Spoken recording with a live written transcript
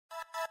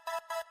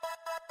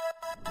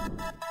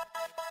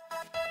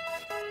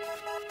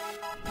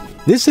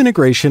This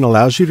integration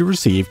allows you to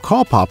receive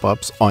call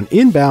pop-ups on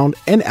inbound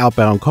and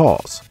outbound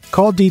calls,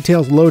 call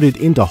details loaded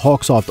into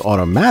HawkSoft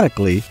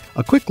automatically,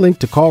 a quick link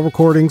to call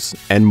recordings,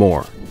 and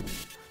more.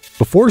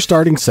 Before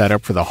starting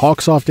setup for the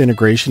HawkSoft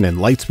integration and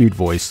Lightspeed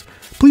Voice,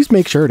 please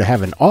make sure to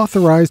have an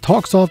authorized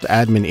HawkSoft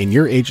admin in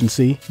your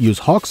agency use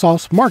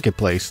HawkSoft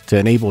Marketplace to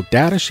enable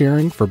data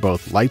sharing for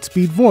both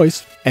Lightspeed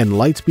Voice and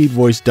Lightspeed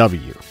Voice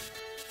W.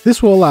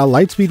 This will allow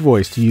Lightspeed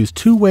Voice to use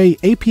two-way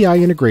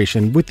API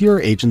integration with your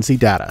agency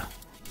data.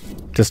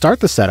 To start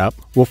the setup,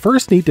 we'll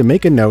first need to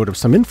make a note of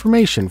some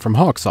information from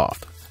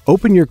HawkSoft.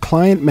 Open your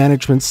client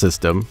management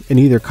system and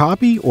either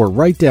copy or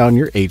write down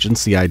your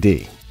agency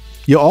ID.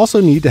 You'll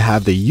also need to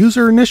have the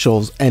user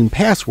initials and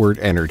password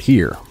entered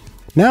here.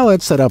 Now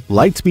let's set up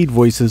Lightspeed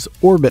Voice's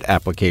Orbit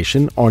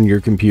application on your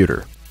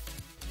computer.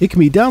 It can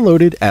be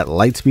downloaded at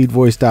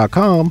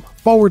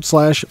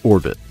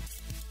lightspeedvoice.com/Orbit.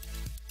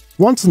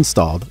 Once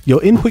installed, you'll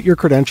input your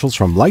credentials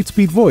from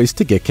Lightspeed Voice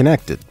to get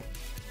connected.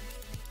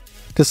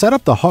 To set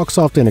up the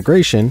HawkSoft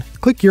integration,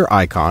 click your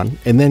icon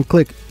and then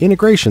click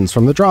Integrations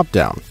from the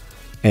drop-down,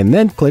 and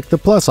then click the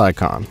plus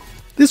icon.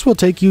 This will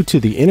take you to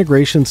the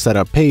integration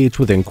setup page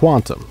within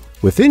Quantum.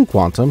 Within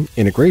Quantum,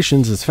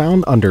 Integrations is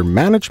found under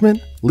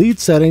Management, Lead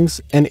Settings,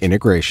 and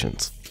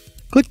Integrations.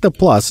 Click the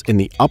plus in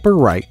the upper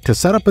right to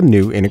set up a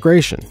new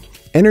integration.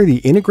 Enter the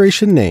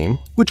integration name,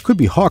 which could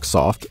be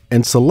HawkSoft,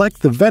 and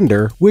select the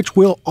vendor, which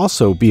will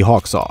also be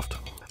HawkSoft.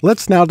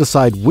 Let's now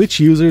decide which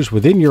users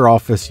within your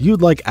office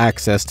you'd like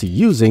access to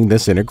using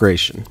this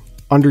integration.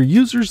 Under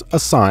Users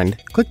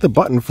Assigned, click the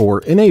button for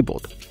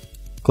Enabled.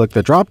 Click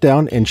the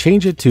drop-down and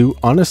change it to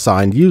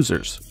Unassigned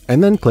Users,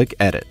 and then click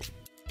Edit.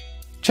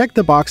 Check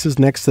the boxes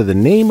next to the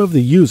name of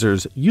the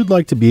users you'd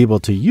like to be able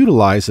to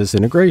utilize this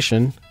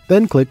integration,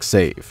 then click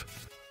Save.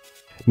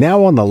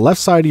 Now on the left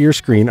side of your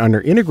screen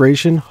under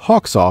Integration,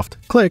 HawkSoft,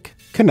 click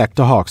Connect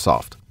to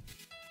HawkSoft.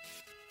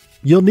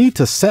 You'll need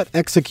to set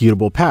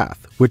executable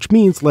path, which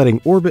means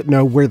letting Orbit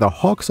know where the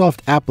HawkSoft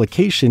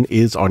application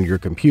is on your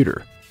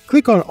computer.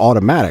 Click on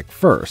Automatic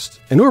first,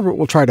 and Orbit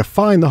will try to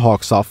find the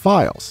HawkSoft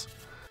files.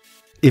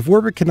 If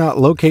Orbit cannot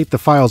locate the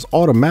files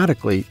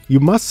automatically, you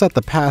must set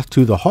the path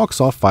to the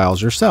HawkSoft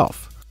files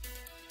yourself.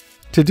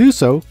 To do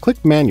so,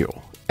 click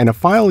Manual, and a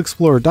File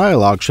Explorer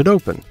dialog should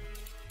open.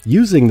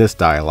 Using this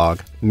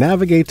dialog,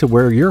 navigate to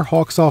where your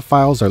HawkSoft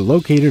files are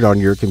located on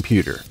your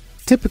computer,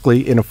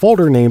 typically in a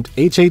folder named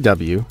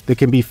HAW that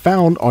can be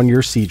found on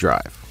your C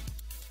drive.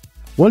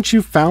 Once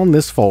you've found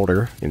this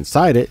folder,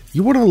 inside it,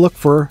 you want to look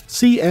for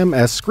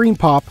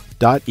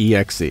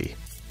cmsscreenpop.exe.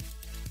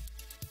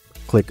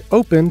 Click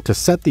Open to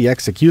set the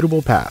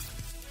executable path.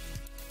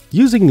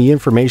 Using the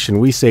information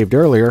we saved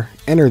earlier,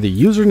 enter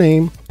the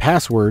username,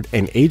 password,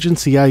 and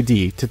agency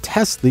ID to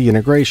test the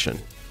integration.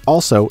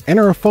 Also,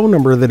 enter a phone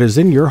number that is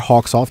in your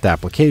HawkSoft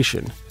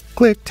application.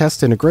 Click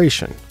Test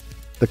Integration.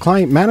 The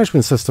client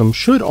management system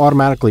should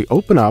automatically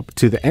open up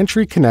to the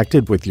entry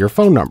connected with your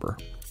phone number.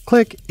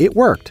 Click It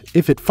Worked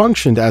if it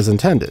functioned as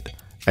intended,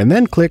 and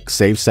then click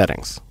Save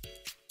Settings.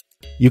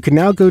 You can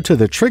now go to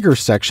the Triggers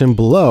section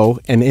below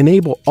and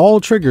enable all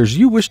triggers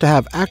you wish to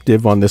have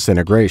active on this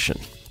integration.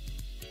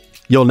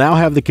 You'll now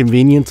have the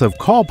convenience of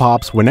call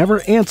pops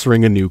whenever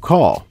answering a new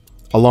call,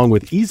 along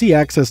with easy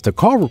access to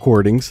call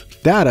recordings,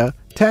 data,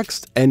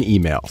 text, and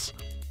emails.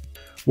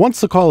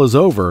 Once the call is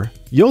over,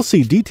 you'll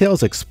see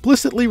details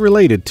explicitly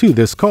related to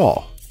this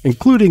call,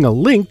 including a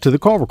link to the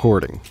call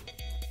recording.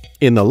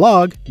 In the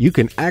log, you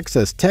can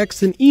access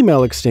text and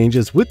email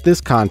exchanges with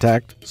this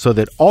contact so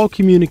that all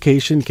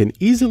communication can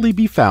easily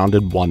be found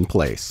in one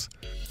place.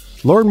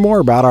 Learn more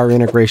about our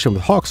integration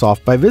with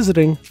HawkSoft by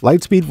visiting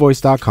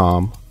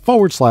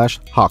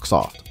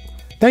lightspeedvoice.com/HawkSoft.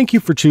 Thank you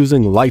for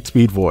choosing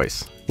Lightspeed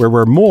Voice, where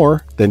we're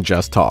more than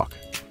just talk.